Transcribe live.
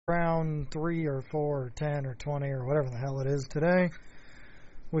win 3 or 4 or 10 or 20 or whatever the hell it is today.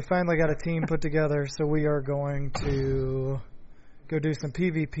 We finally got a team put together, so we are going to go do some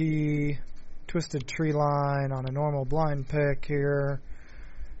PvP, Twisted Treeline on a normal blind pick here.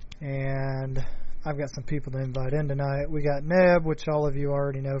 And I've got some people to invite in tonight. We got Neb, which all of you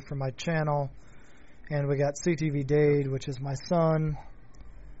already know from my channel. And we got CTV Dade, which is my son.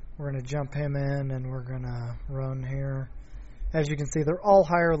 We're going to jump him in, and we're going to run here. As you can see, they're all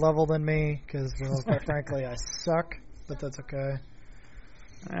higher level than me, because, well, quite frankly, I suck, but that's okay.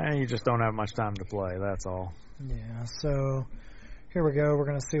 You just don't have much time to play, that's all. Yeah, so here we go. We're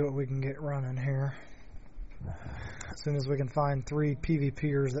going to see what we can get running here. As soon as we can find 3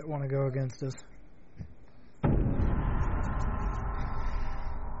 PvPers that want to go against us.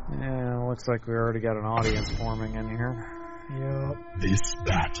 Yeah, looks like we already got an audience forming in here. Yep. This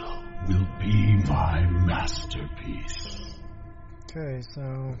battle will be my masterpiece. Okay, so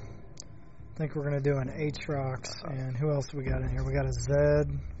I think we're going to do an Atrox, and who else we got in here? We got a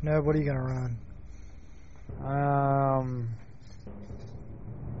Zed. Neb, what are you going to run?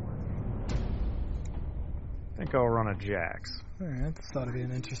 I think I'll run a Jax. Alright, this ought to be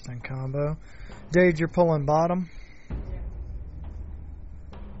an interesting combo. Dade, you're pulling bottom.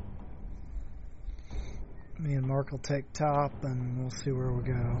 Me and Mark will take top, and we'll see where we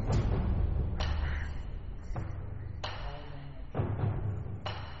go.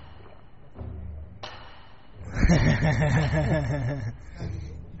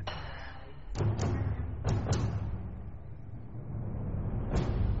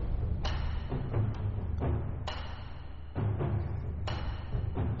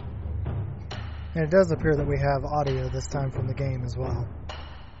 And it does appear that we have audio this time from the game as well.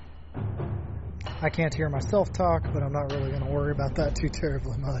 I can't hear myself talk, but I'm not really going to worry about that too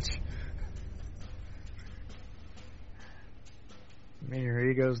terribly much. I mean, your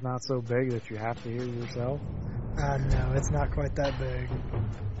ego's not so big that you have to hear yourself? No, it's not quite that big.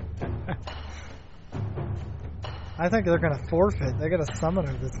 I think they're going to forfeit. They got a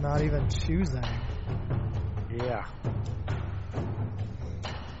summoner that's not even choosing. Yeah.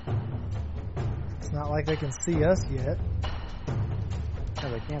 It's not like they can see us yet. Yeah,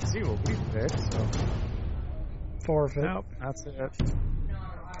 they can't see what we picked, so. Forfeit. Nope, that's it.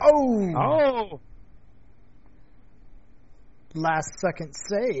 Oh! Oh! Last second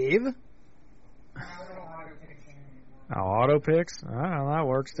save. Oh, auto picks? Oh, that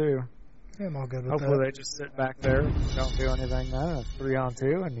works too. Yeah, I'm all good with Hopefully that. they just sit back there, don't do anything then.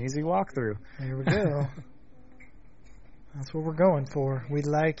 3-on-2, an easy walkthrough. There we go. That's what we're going for. We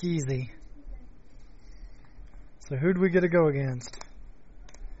like easy. So who do we get to go against?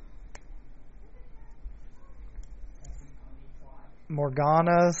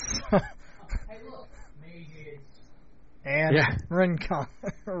 Morganas. And yeah.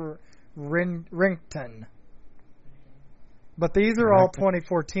 Rington. But these are all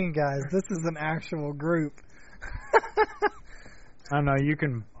 2014 guys. This is an actual group. I know, you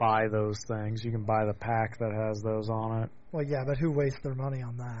can buy those things. You can buy the pack that has those on it. Well, yeah, but who wastes their money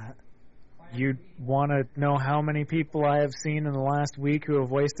on that? You want to know how many people I have seen in the last week who have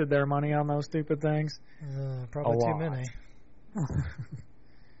wasted their money on those stupid things? Probably too many.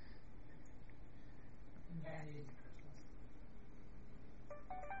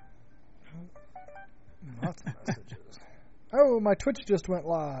 Lots of messages. Oh, my Twitch just went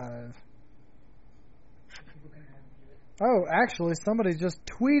live. Oh, actually, somebody just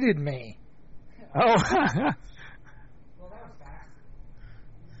tweeted me. Oh.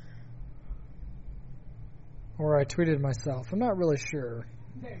 Or I tweeted myself. I'm not really sure.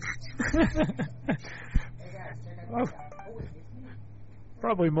 Well,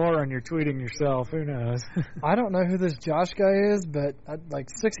 probably more on your tweeting yourself. Who knows? I don't know who this Josh guy is, but like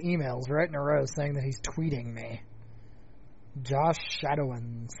 6 emails right in a row saying that he's tweeting me. Josh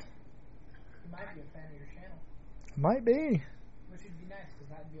Shadowins. He might be a fan of your channel. Might be. Which would be nice, because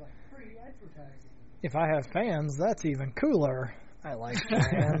that'd be like free advertising. If I have fans, that's even cooler. I like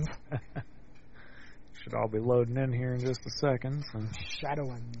fans. Should all be loading in here in just a second. So.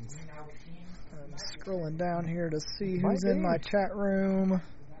 Shadowins. I'm scrolling down here to see who's in my chat room.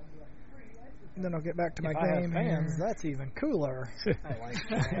 And then I'll get back to my game. Fans, that's even cooler. I like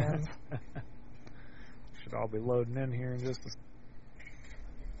fans. Should all be loading in here in just a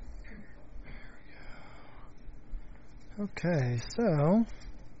second. Okay, so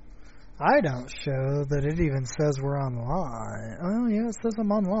I don't show that it even says we're online. Oh, yeah, it says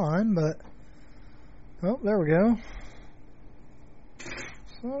I'm online, but oh, there we go.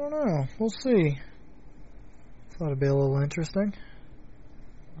 So I don't know. We'll see. Thought it'd be a little interesting.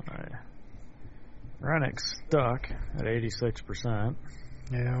 All right. Rennick's stuck at 86%.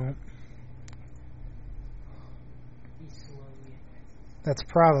 Yeah. That's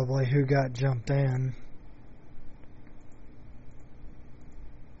probably who got jumped in.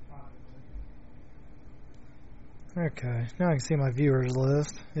 Okay, now I can see my viewers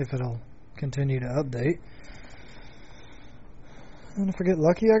list, if it'll continue to update. And if I get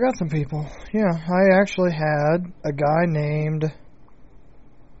lucky, I got some people. Yeah, I actually had a guy named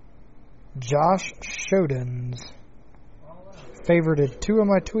Josh Shodens favorited 2 of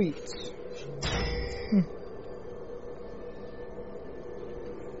my tweets.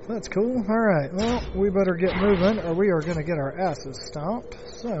 That's cool. Alright, well, we better get moving or we are going to get our asses stomped.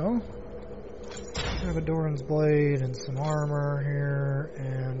 So, I have a Doran's Blade and some armor here,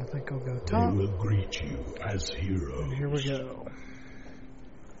 and I think I'll go top. They will greet you as heroes. And here we go.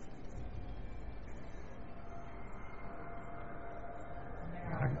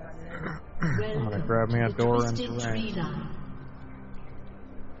 I'm gonna grab me a Doran's ring.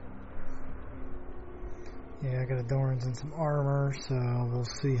 Yeah, I got a Doran's and some armor, so we'll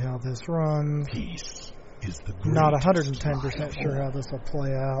see how this runs. Peace is the Not greatest 110% sure how this will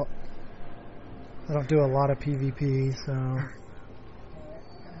play out. I don't do a lot of PvP, so...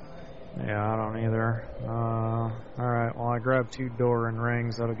 Yeah, I don't either. Alright, well I grabbed 2 Doran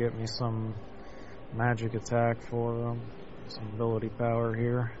rings. That'll get me some magic attack for them. Some ability power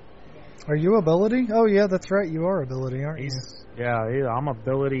here. Are you ability? Oh yeah, that's right, you are ability, aren't you? Yeah, I'm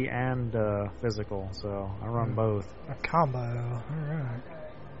ability and physical, so I run both. A combo, alright.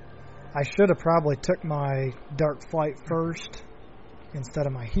 I should have probably took my Dark Flight first instead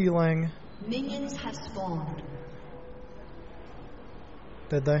of my healing. Minions have spawned.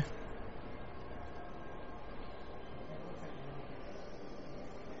 Did they?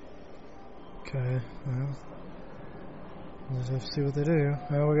 Okay, well, let's have to see what they do.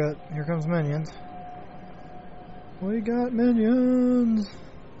 Oh, here comes minions. We got minions!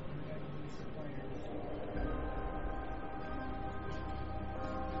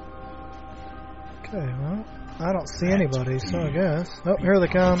 Okay, well, I don't see anybody, so I guess. Oh, here they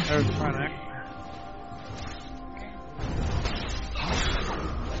come. There's the front end.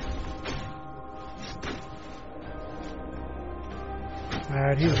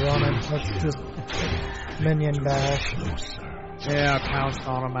 Alright, he's running. Let's just minion bash. Yeah, I pounced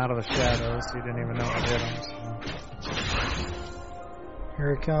on him out of the shadows. He didn't even know I hit him. So.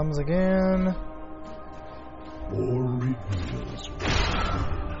 Here he comes again. War reveals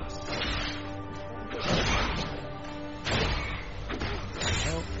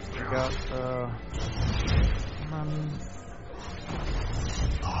Oh, we got,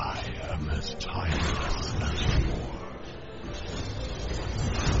 I am as timeless as war.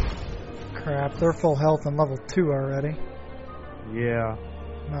 Crap, they're full health and level 2 already. yeah.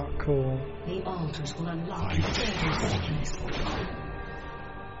 Not cool. The altars will unlock in 30 seconds.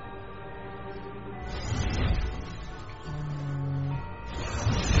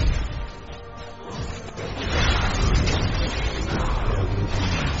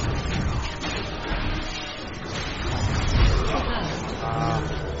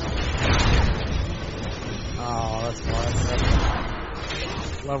 Oh, that's why.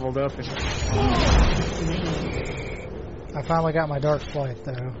 Leveled up and I finally got my Dark Flight,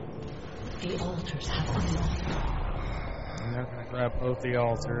 though. The altars have unlocked. I'm not going to grab both the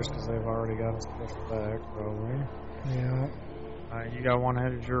altars because they've already got us pushed back, probably. Yeah. You got one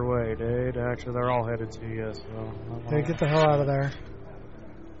headed your way, Dade. Actually, they're all headed to you, so... Hey, get the hell out of there.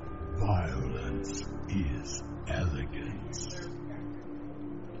 Violence is elegance.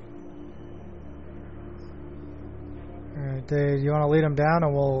 Alright, Dave, you want to lead them down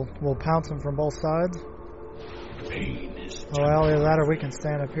and we'll pounce them from both sides? Pain is Well, either that or we can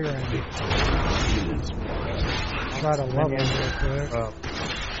stand up here and try to level them real quick.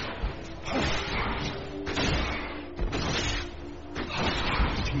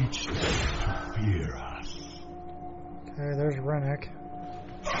 teach them to fear us. Okay, there's Rennick.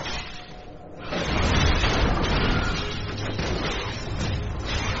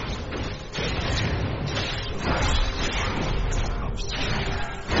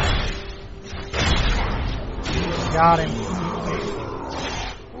 Got him.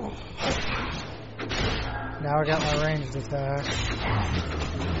 Now I got my ranged attack.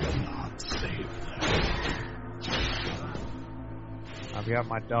 Not save them. I've got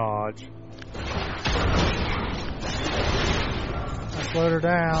my dodge. I slowed her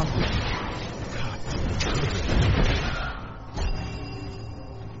down.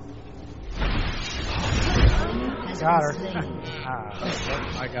 Got her.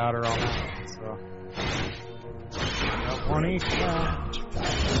 I got her on that one, so. Got one each now.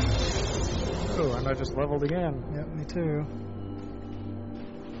 Oh, and I just leveled again. Yep, me too.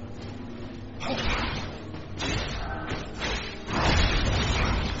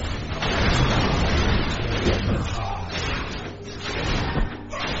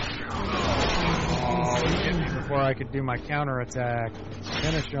 I could do my counterattack.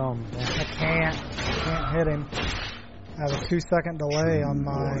 Finish him. I can't hit him. I have a 2-second delay on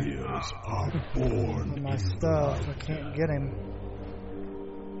Warriors are born my in stuff. blood. I can't get him.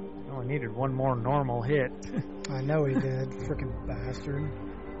 Oh, I needed one more normal hit. I know he did. Frickin' bastard.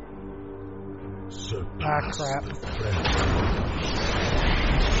 Surpass crap. the threat.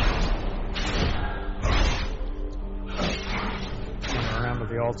 Coming around to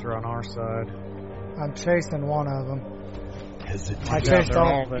the altar on our side. I'm chasing one of them. Hesitate. I chased they're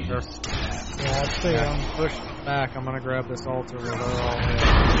all. all there. Yeah, I see Yeah, him. push back. I'm gonna grab this altar where they're all hit.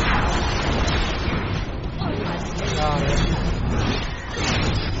 Got it.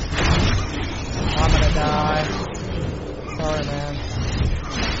 I'm gonna die. Sorry, man.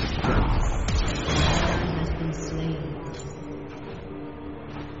 Has been slain.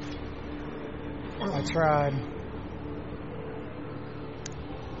 I tried.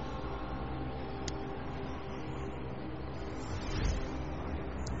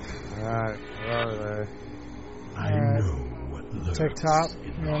 Alright, where are they? I Alright. know what lurks Take top.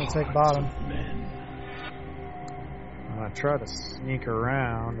 in I'm the gonna take hearts bottom. of men. I'm gonna try to sneak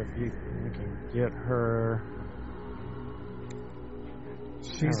around if you can get her.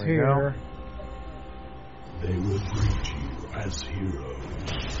 She's There we here. They will greet you as heroes.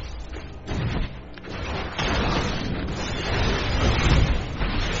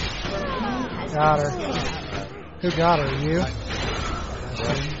 Got her. Who got her? You?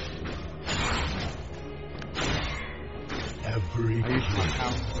 Every I used my kill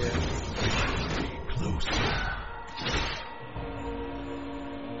house here. closer.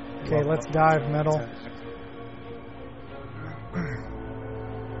 Okay, let's dive middle.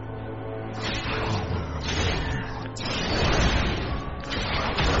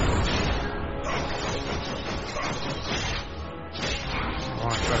 I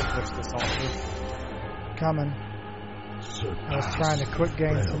want to try to push this altar. Coming. I was trying to quick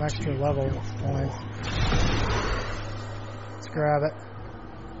gain some extra level points. Let's grab it.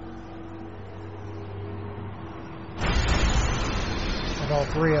 With all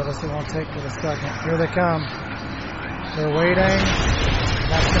three of us, it won't take but a second. Here they come. They're waiting.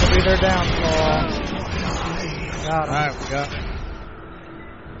 That's going to be their downfall. Got him. Alright, we got.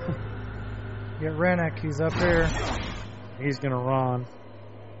 Get Rennick. He's up here. He's gonna run.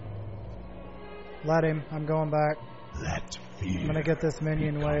 Let him. I'm going back. Let fear I'm going to get this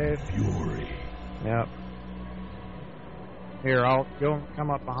minion wave. fury. Yep. Here, I'll go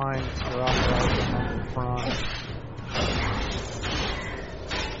come up behind or I'll in front.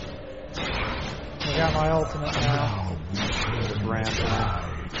 I got my ultimate now. Just ran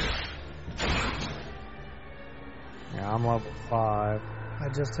down. Yeah, I'm level 5. I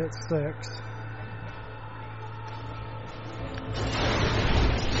just hit 6.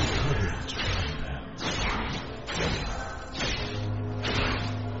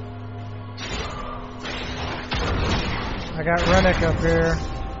 I got Rennick up here.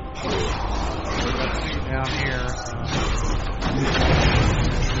 Down here.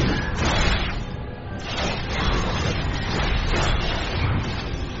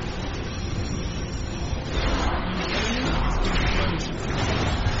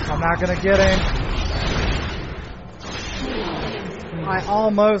 I'm not gonna get him. I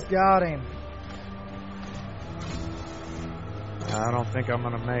almost got him. I don't think I'm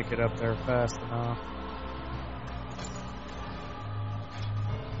gonna make it up there fast enough.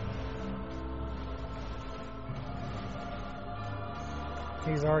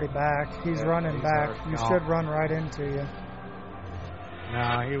 He's already back. He's Yeah, running he's back. already You gone. should run right into you.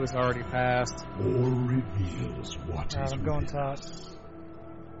 Nah, he was already past. War reveals what Alright, is I'm going within top. us.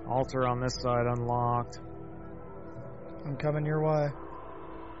 Altar on this side unlocked. I'm coming your way.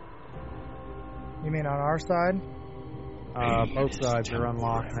 You mean on our side? Both sides are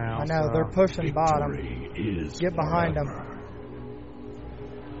unlocked now. I know, so- they're pushing bottom. Victory is Get behind them. forever.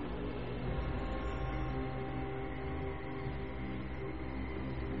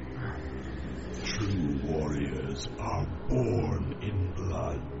 True warriors are born in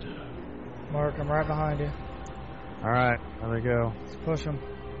blood. Mark, I'm right behind you. Alright, there we go. Let's push them.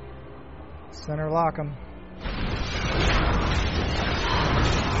 Center lock them.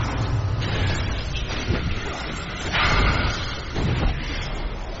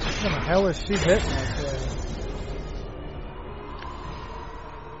 What the hell is she hitting us with?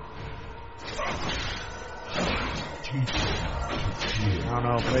 Teach them to fear. I don't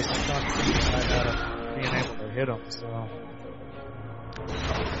know, based on I got being able to hit him, so.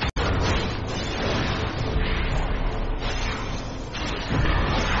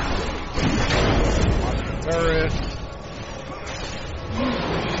 Watch the turret.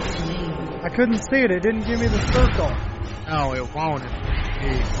 I couldn't see it. It didn't give me the circle. No, it won't.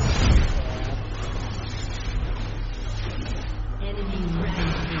 Enemy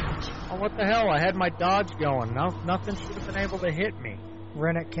rampage. Oh, what the hell? I had my dodge going. No, nothing should have been able to hit me.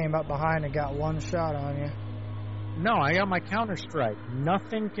 Rennick came up behind and got one shot on you. No, I got my counter strike.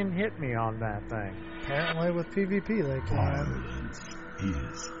 Nothing can hit me on that thing. Apparently with PvP they can. Violence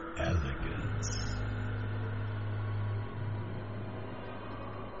is elegance.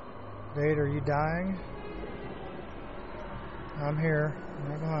 Dade, are you dying? I'm here. I'm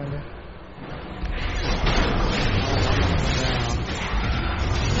right behind you.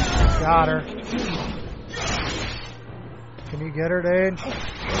 Got her. Can you get her, Dade? Here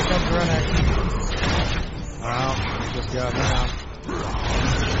comes Rennick. Well, just got down.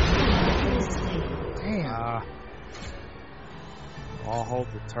 Damn. I'll hold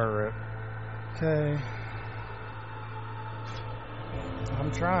the turret. Okay.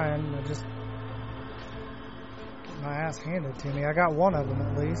 I'm trying. I just get my ass handed to me. I got one of them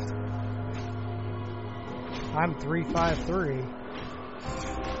at least. I'm 353.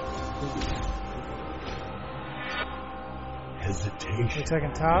 Hesitation You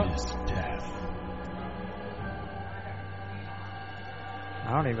taking top? is death.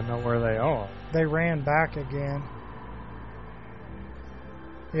 I don't even know where they are. They ran back again.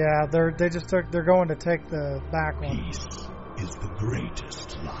 Yeah, they're going to take the back one. Peace is the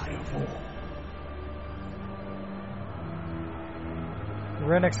greatest lie of all.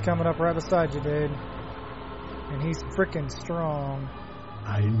 Rennick's coming up right beside you, dude. And he's freaking strong.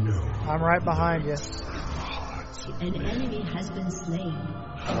 I know. I'm right behind you. the hearts of An men. enemy has been slain.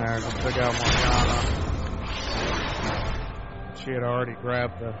 There, just took out Morgana. She had already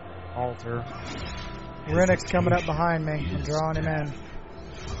grabbed the altar. Rennick's coming up behind me. I'm drawing him in.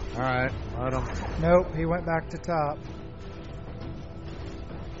 Alright, let him. Nope, he went back to top.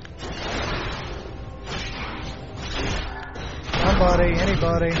 Somebody,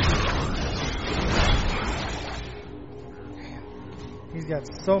 anybody. Damn. He's got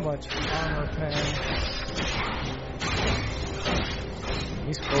so much armor pain.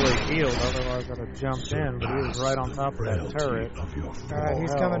 He's fully healed, otherwise I'd have jumped in, but he was right on top of that turret. Of your Alright,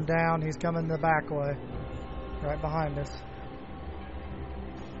 he's hell. coming down. He's coming the back way. Right behind us.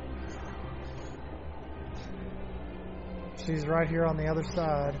 She's right here on the other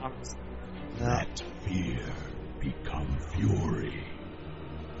side. Let fear become fury.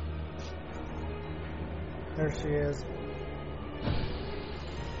 There she is.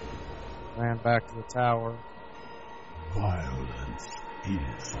 Ran back to the tower. Violence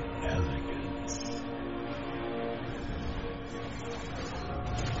is elegance.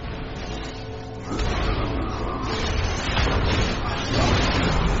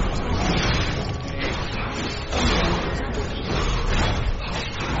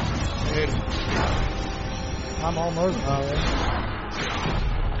 I'm almost there.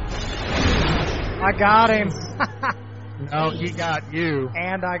 I got him. No, he got you.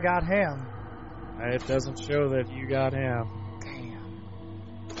 And I got him. It doesn't show that you got him. Damn.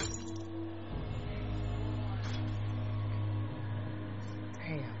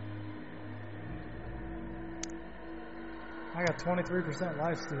 Damn. I got 23%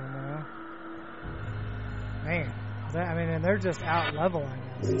 lifesteal now. Man. And they're just out leveling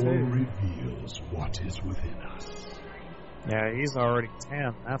us War too. reveals what is within us. Yeah, he's already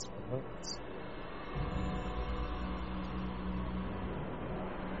 10. That's what hurts.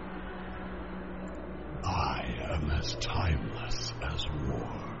 I am as timeless as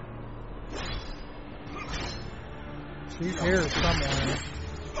war. She's here somewhere.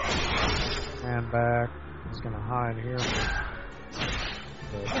 Stand back. He's gonna hide here.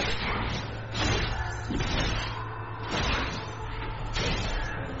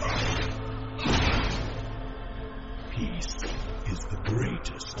 Peace is the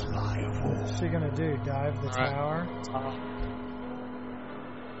greatest lie of all. What's she gonna do? Dive the All right. tower?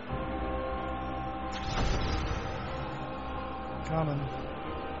 Coming.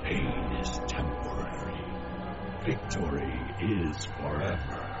 Pain is temporary. Victory is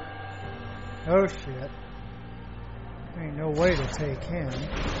forever. Oh shit. Ain't no way to take him.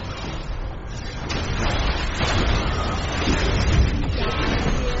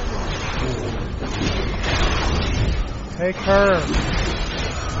 Take her.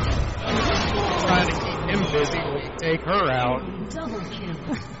 Trying to keep him busy while you take her out. Double kill.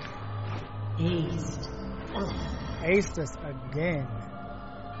 Aced. Aced us again.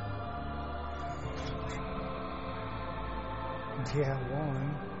 Yeah,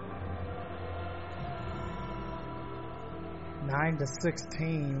 one.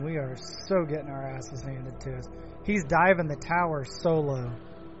 9-16. We are so getting our asses handed to us. He's diving the tower solo.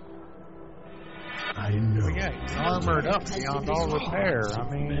 I know. Well, yeah, he's armored up beyond all repair. I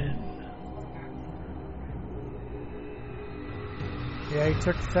mean, Yeah, he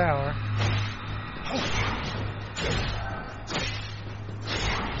took the tower.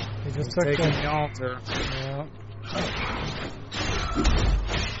 He just took taking the the altar. Yeah.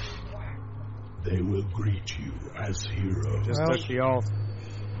 They will greet you as heroes. Just Well- took the altar.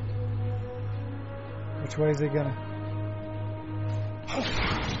 Which way is he gonna?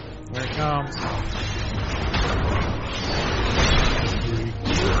 There it comes.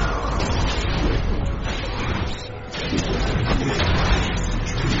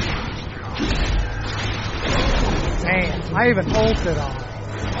 Damn, I even ulted on him.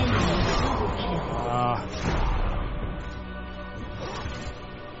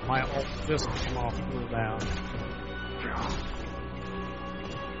 My ult just came off cooldown.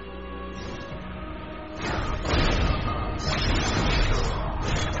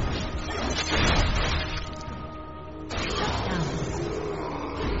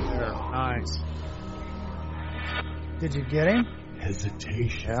 There, nice. Did you get him?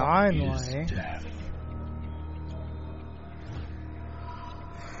 Hesitation Finally. is death.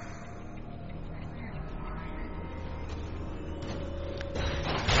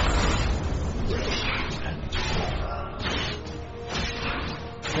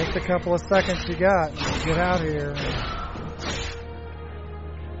 Take the couple of seconds you got and get out here and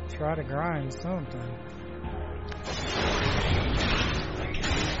try to grind something.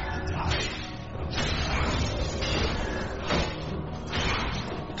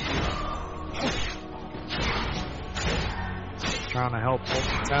 Trying to help hold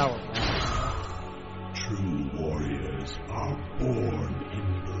the tower down. True warriors are born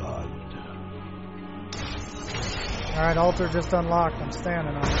in blood. Alright, altar just unlocked. I'm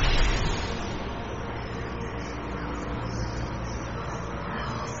standing on it.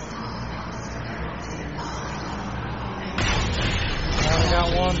 I only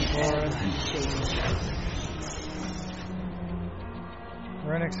got one for it.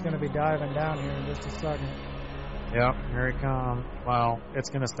 Rennick's going to be diving down here in just a second. Yep, here he comes. Well, it's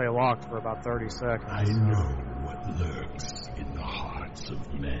going to stay locked for about 30 seconds. I know what lurks in the hearts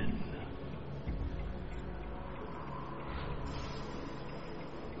of men.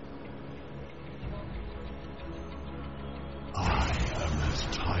 I am as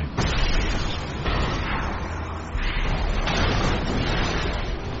timeless.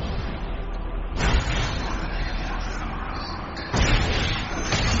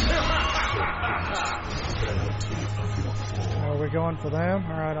 Are we going for them?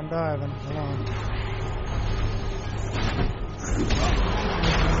 Alright, I'm diving. Hold on.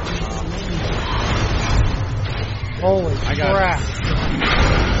 Holy I got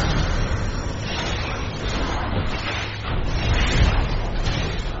crap.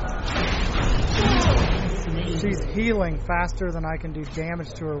 She's healing faster than I can do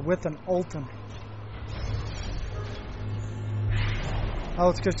damage to her with an ultimate. Oh,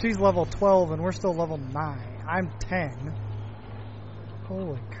 it's because she's level 12 and we're still level 9. I'm 10.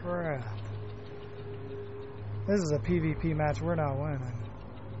 Holy crap. This is a PvP match. We're not winning.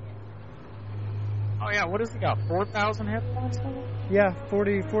 Oh, yeah, what has he got? 4,000 hit points now? Yeah,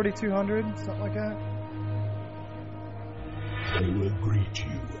 4,200, something like that. They will greet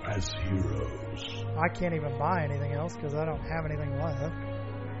you as heroes. I can't even buy anything else because I don't have anything left.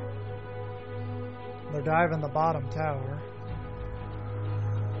 They're diving the bottom tower.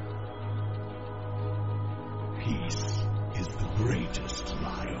 Peace is the greatest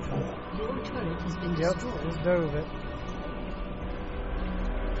lie of all. Your turret has been Yep, destroyed. just dove it.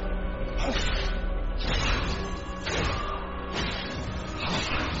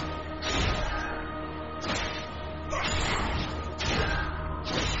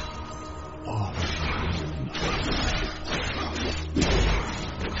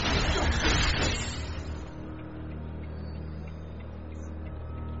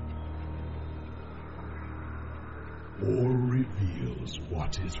 War reveals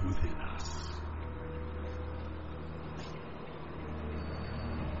what is within us.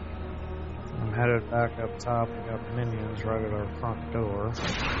 I'm headed back up top. We got minions right at our front door.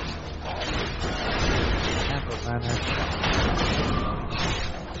 Can't advantage.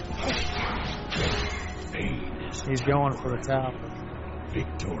 Pain is He's going for the tower.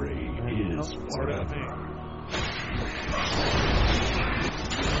 victory is forever.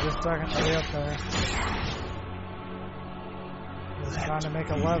 I'm just talking to you up there. I was trying to make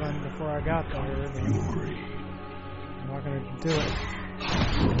 11 before I got there, but Fury. I'm not going to do it.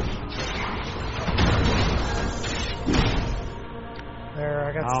 There,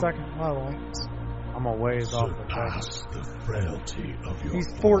 I got Um, second level. I'm a ways off the top. Surpass the frailty of your He's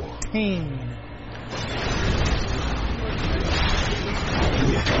form. 14.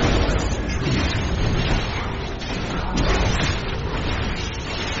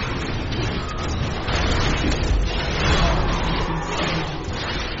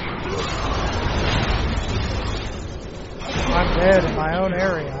 I'm dead in my own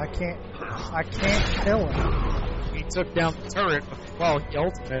area. I can't kill him. He took down the turret. Well, he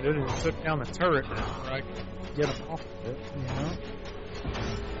ultimated and he took down the turret before I could get him off of it. Yeah.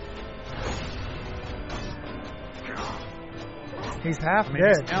 He's half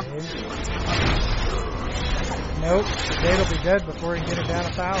dead. He's Dude. Nope. The gate will be dead before he can get it down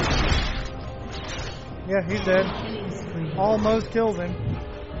 1,000. Yeah, he's dead. Almost kills him.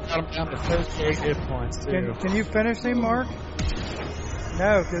 got him down to 58 hit points, too. Can you finish him, Mark?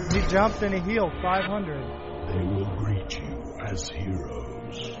 No, because he jumped and he healed 500. They will greet you as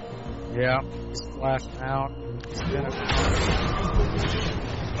heroes. Yeah, he's flashing out. He's gonna...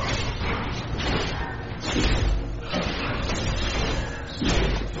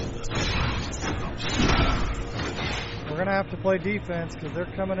 We're going to have to play defense because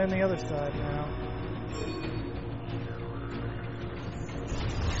they're coming in the other side now.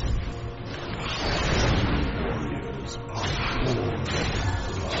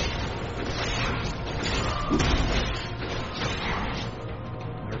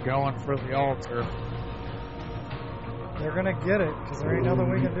 They're going for the altar. They're going to get it because there ain't nothing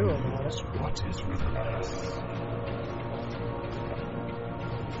we can do about it. What is within us?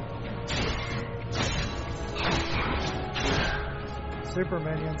 Super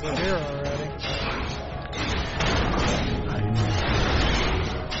minions are here already.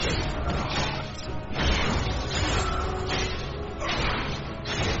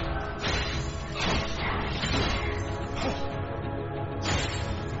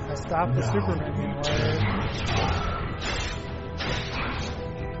 I stopped the super minion wave.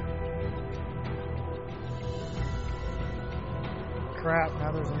 Crap,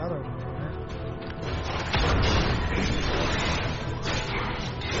 now there's another one there.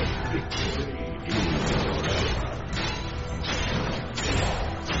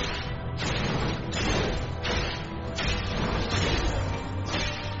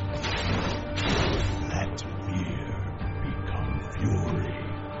 Let fear become fury.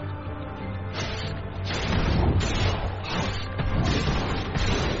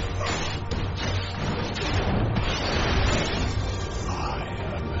 I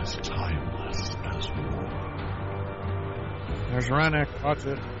am as timeless as war. There's Rennick. Watch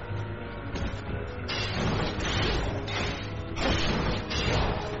it.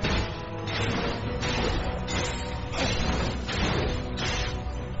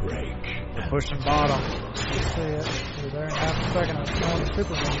 Break. They're pushing bottom. You see it. You're there in half a second. I'm killing the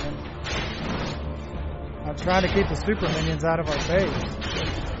super minion. I'm trying to keep the super minions out of our base.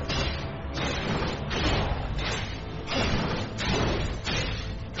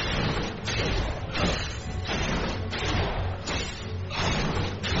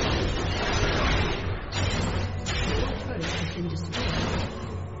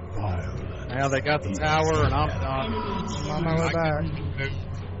 Now they got the tower, and I'm done. I'm on my way back.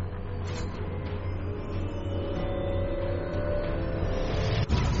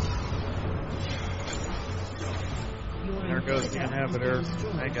 There goes the inhibitor.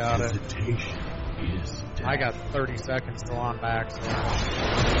 They got it. Hesitation is death. I got 30 seconds till I'm back, so I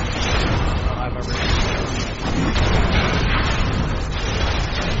don't have everything.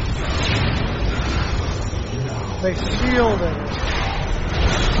 They shielded it.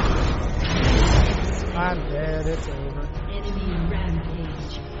 I'm dead. It's over. Enemy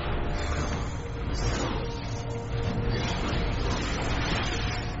rampage.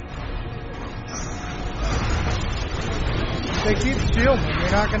 They keep shielding him.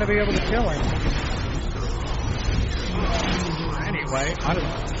 You're not going to be able to kill him. Anyway, I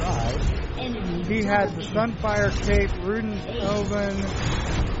didn't try. Enemy He had the Sunfire Cape, Ruden's Oven,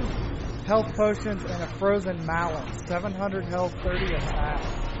 health potions, and a frozen mallet. 700 health, 30 attack.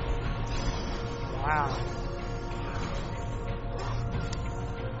 Wow.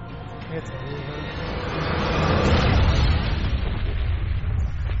 It's over.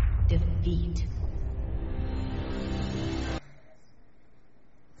 defeat.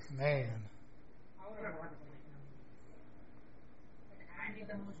 Man. I would have worked with him. Like, I made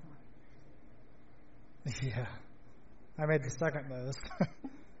the most money. Yeah. I made the second most.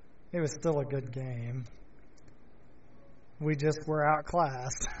 It was still a good game. We just were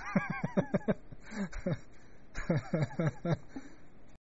outclassed.